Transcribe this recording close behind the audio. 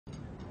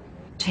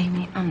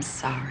Jamie, I'm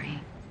sorry.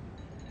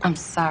 I'm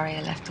sorry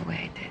I left the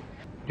way I did.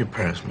 Your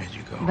parents made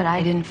you go. But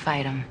I didn't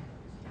fight them.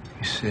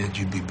 You said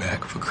you'd be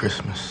back for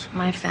Christmas.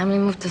 My family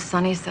moved to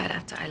Sunnyside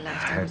after I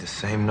left. I had the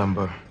same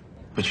number,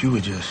 but you were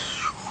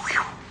just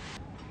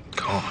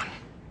gone.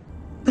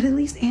 But at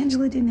least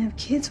Angela didn't have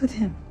kids with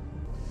him.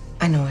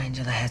 I know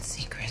Angela had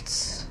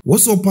secrets.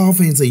 What's up, power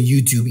fans on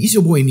YouTube? It's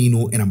your boy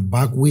Nino and I'm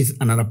back with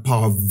another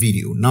power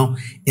video. Now,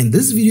 in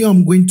this video,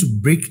 I'm going to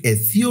break a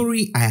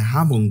theory I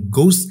have on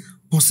ghosts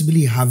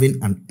possibly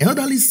having an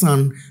elderly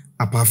son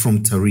apart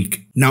from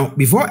Tariq. Now,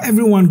 before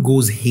everyone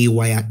goes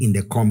haywire in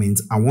the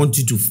comments, I want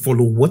you to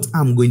follow what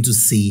I'm going to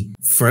say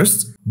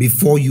first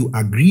before you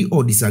agree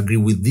or disagree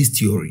with this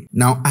theory.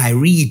 Now, I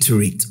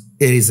reiterate,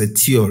 it is a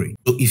theory.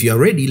 So if you're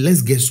ready,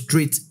 let's get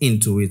straight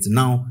into it.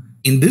 Now,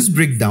 in this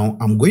breakdown,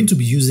 I'm going to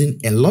be using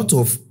a lot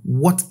of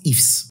what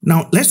ifs.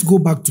 Now, let's go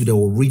back to the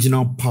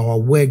original power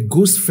where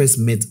Ghost first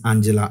met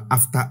Angela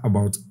after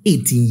about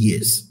 18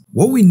 years.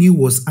 What we knew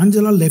was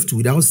Angela left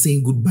without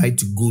saying goodbye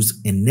to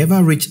Ghost and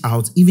never reached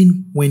out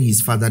even when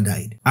his father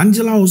died.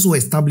 Angela also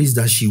established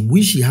that she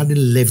wished she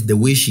hadn't left the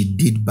way she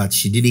did, but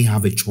she didn't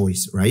have a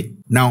choice, right?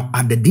 Now,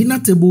 at the dinner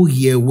table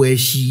here where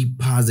she,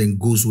 Paz and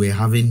Ghost were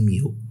having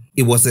meal,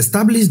 it was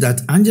established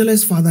that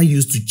Angela's father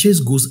used to chase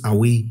Ghost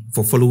away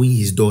for following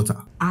his daughter.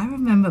 I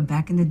remember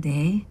back in the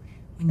day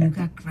when you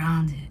got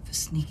grounded for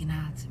sneaking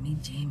out to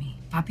meet Jamie.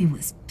 Papi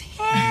was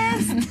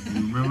pissed.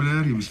 Remember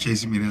that? He was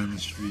chasing me down the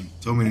street.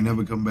 Told me to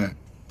never come back,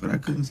 but I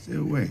couldn't stay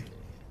away.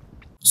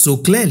 So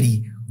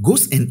clearly,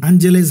 Ghost and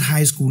Angela's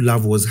high school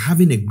love was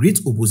having a great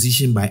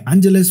opposition by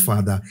Angela's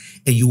father,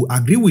 and you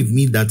agree with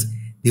me that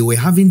they were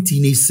having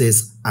teenage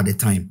sex at the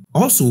time.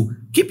 Also,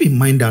 keep in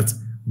mind that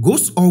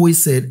Ghost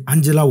always said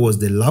Angela was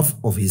the love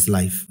of his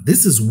life.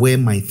 This is where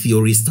my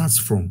theory starts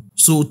from.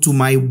 So to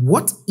my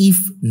what if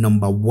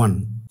number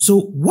one. So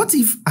what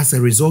if as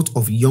a result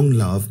of young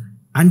love,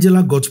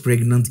 Angela got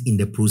pregnant in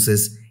the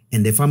process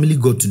and the family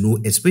got to know,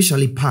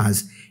 especially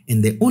Paz,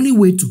 and the only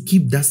way to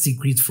keep that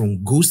secret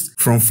from Ghost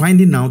from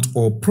finding out,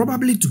 or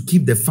probably to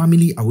keep the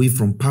family away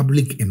from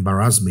public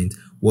embarrassment,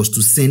 was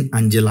to send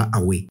Angela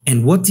away?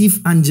 And what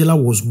if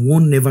Angela was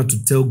warned never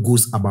to tell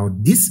Ghost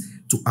about this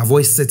to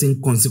avoid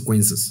certain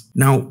consequences?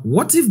 Now,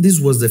 what if this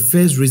was the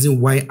first reason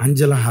why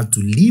Angela had to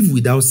leave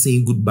without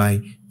saying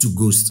goodbye to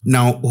Ghost?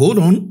 Now, hold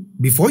on.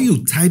 Before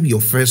you type your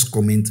first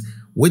comment,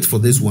 wait for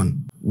this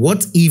one.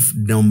 What if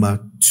number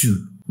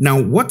two?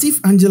 Now, what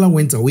if Angela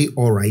went away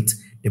alright,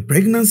 the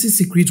pregnancy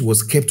secret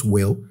was kept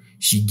well,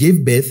 she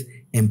gave birth,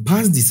 and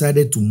Paz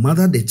decided to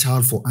mother the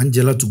child for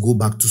Angela to go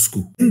back to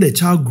school. Then the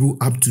child grew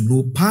up to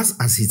know Paz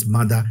as his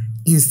mother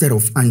instead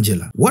of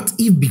Angela. What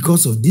if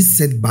because of this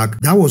setback,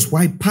 that was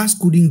why Paz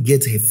couldn't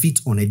get her feet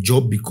on a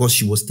job because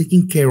she was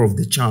taking care of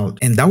the child,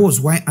 and that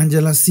was why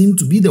Angela seemed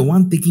to be the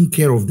one taking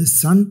care of the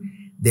son,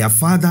 their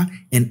father,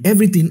 and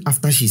everything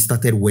after she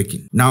started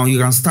working? Now, you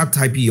can start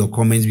typing your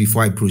comments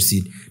before I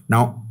proceed.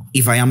 Now,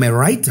 if I am a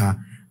writer,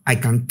 I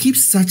can keep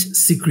such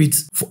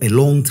secrets for a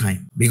long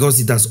time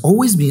because it has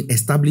always been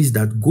established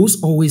that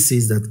Ghost always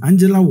says that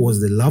Angela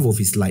was the love of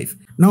his life.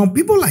 Now,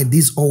 people like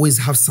this always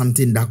have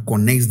something that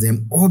connects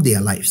them all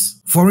their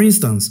lives. For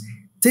instance,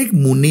 take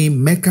Monet,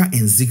 Mecca,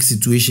 and Zeke's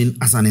situation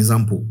as an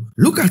example.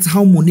 Look at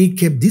how Monet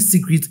kept this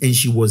secret and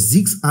she was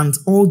Zeke's aunt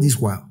all this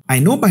while. I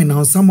know by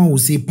now someone will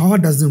say power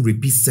doesn't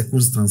repeat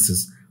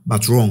circumstances,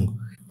 but wrong.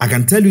 I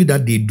can tell you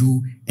that they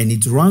do, and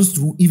it runs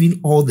through even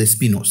all the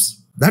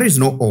spin-offs. That is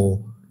not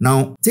all.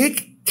 Now,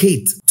 take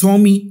Kate,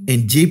 Tommy,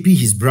 and JP,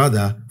 his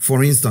brother,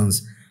 for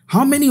instance.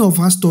 How many of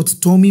us thought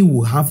Tommy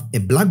would have a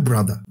black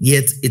brother?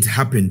 Yet it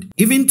happened.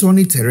 Even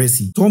Tony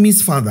Teresi,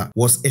 Tommy's father,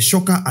 was a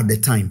shocker at the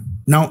time.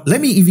 Now, let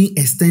me even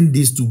extend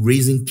this to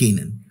Raising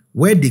Kanan,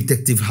 where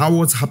Detective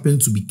Howard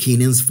happened to be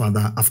Kanan's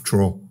father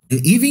after all.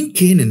 And even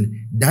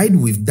Kanan died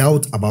with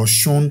doubt about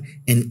Sean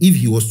and if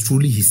he was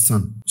truly his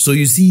son. So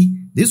you see,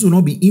 this will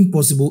not be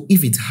impossible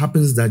if it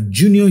happens that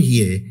Junior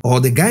here, or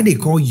the guy they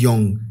call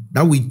Young,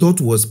 that we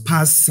thought was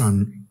Paz's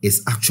son,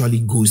 is actually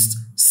Ghost's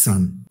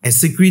son. A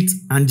secret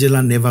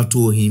Angela never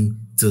told him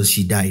till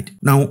she died.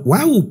 Now,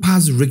 why would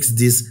Paz risk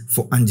this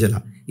for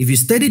Angela? If you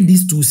study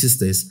these two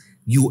sisters,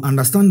 you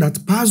understand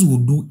that Paz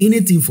would do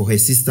anything for her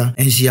sister,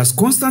 and she has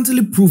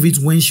constantly proved it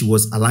when she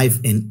was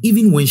alive and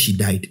even when she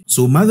died.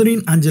 So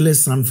mothering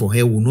Angela's son for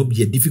her will not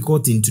be a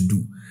difficult thing to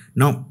do.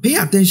 Now, pay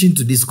attention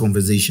to this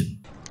conversation.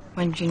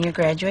 When Junior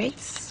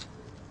graduates,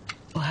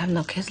 we'll have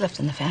no kids left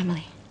in the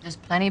family. There's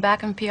plenty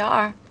back in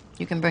PR.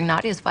 You can bring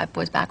Nadia's 5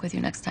 boys back with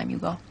you next time you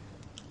go.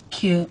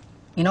 Cute.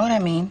 You know what I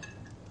mean?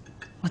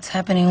 What's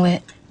happening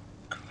with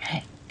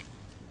Greg?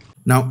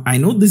 Now, I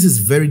know this is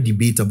very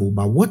debatable,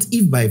 but what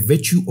if by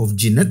virtue of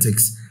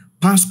genetics,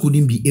 Paz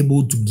couldn't be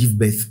able to give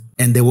birth?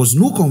 And there was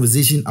no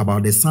conversation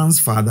about the son's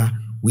father.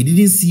 We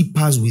didn't see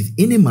Paz with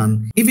any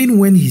man. Even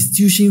when his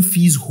tuition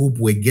fees hope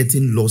were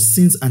getting lost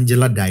since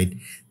Angela died,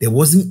 there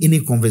wasn't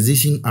any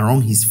conversation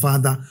around his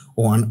father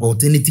or an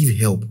alternative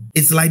help.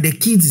 It's like the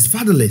kid is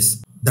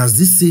fatherless. Does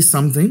this say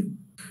something?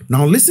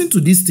 Now listen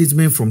to this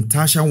statement from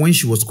Tasha when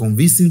she was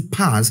convincing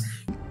Paz.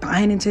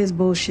 Buying into his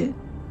bullshit.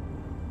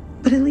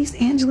 But at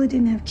least Angela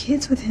didn't have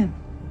kids with him.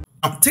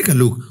 Now, take a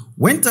look.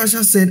 When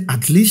Tasha said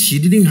at least she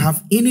didn't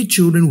have any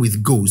children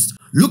with Ghost,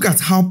 look at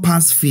how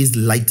Pa's face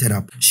lighted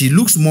up. She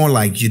looks more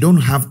like you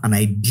don't have an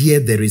idea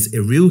there is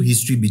a real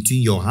history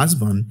between your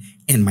husband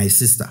and my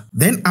sister.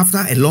 Then after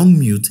a long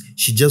mute,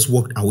 she just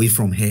walked away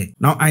from her.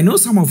 Now, I know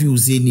some of you will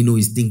say Nino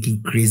is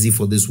thinking crazy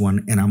for this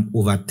one and I'm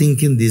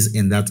overthinking this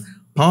and that.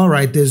 Power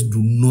writers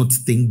do not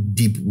think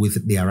deep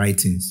with their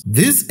writings.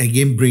 This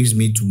again brings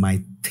me to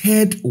my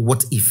third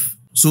what if.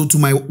 So to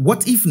my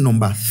what if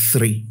number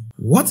 3.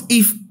 What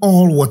if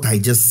all what I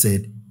just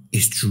said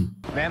is true?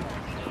 Ma'am?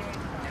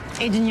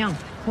 Agent Young,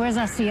 where's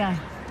our CI?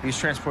 He's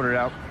transported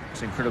out.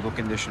 It's in critical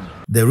condition.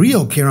 The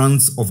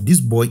reoccurrence of this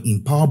boy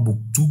in Power Book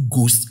 2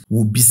 Ghost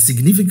will be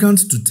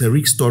significant to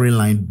Tariq's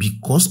storyline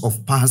because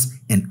of Paz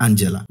and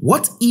Angela.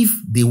 What if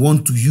they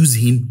want to use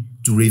him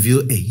to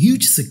reveal a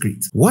huge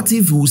secret? What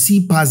if we will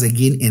see Paz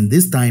again and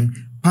this time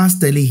Paz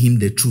telling him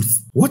the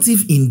truth? What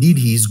if indeed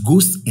he is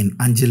Ghost and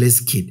Angela's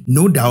kid?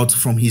 No doubt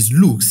from his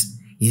looks,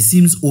 he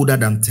seems older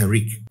than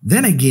Tariq.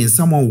 Then again,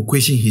 someone will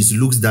question his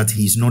looks that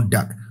he is not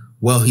dark.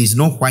 Well, he's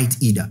not white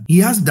either. He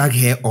has dark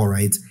hair,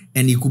 alright,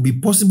 and it could be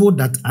possible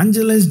that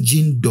Angela's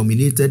gene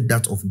dominated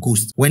that of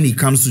Ghost when it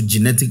comes to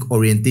genetic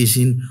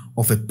orientation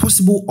of a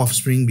possible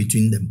offspring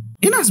between them.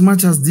 In as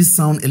much as this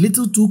sounds a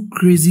little too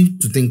crazy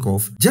to think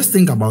of, just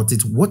think about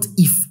it. What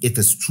if it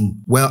is true?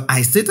 Well,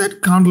 I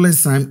stated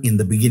countless times in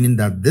the beginning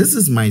that this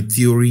is my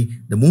theory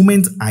the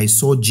moment I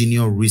saw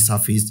Junior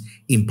resurfaced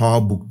in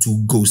Power Book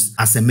 2 Ghost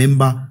as a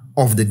member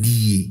of the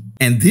DEA.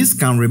 And this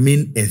can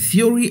remain a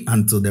theory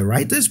until the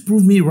writers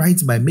prove me right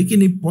by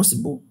making it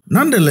possible.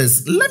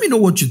 Nonetheless, let me know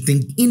what you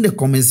think in the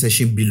comment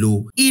section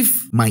below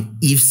if my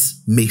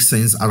ifs make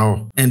sense at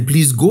all. And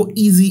please go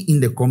easy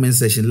in the comment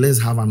section.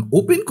 Let's have an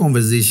open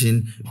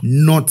conversation,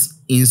 not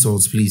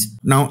insults, please.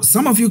 Now,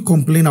 some of you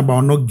complain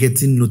about not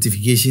getting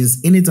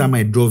notifications anytime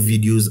I drop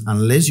videos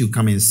unless you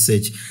come and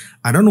search.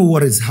 I don't know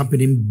what is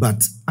happening,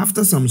 but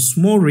after some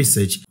small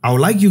research, I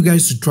would like you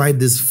guys to try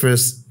this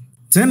first.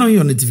 Turn on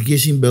your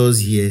notification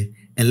bells here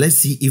and let's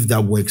see if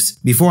that works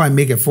before I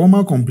make a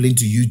formal complaint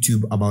to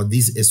YouTube about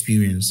this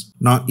experience.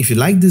 Now, if you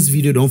like this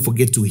video, don't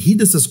forget to hit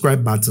the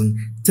subscribe button,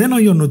 turn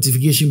on your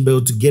notification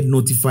bell to get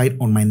notified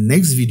on my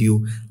next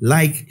video,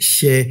 like,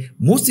 share,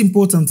 most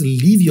importantly,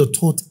 leave your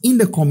thoughts in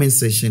the comment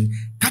section.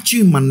 Catch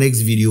you in my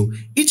next video.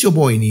 It's your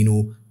boy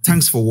Nino.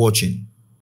 Thanks for watching.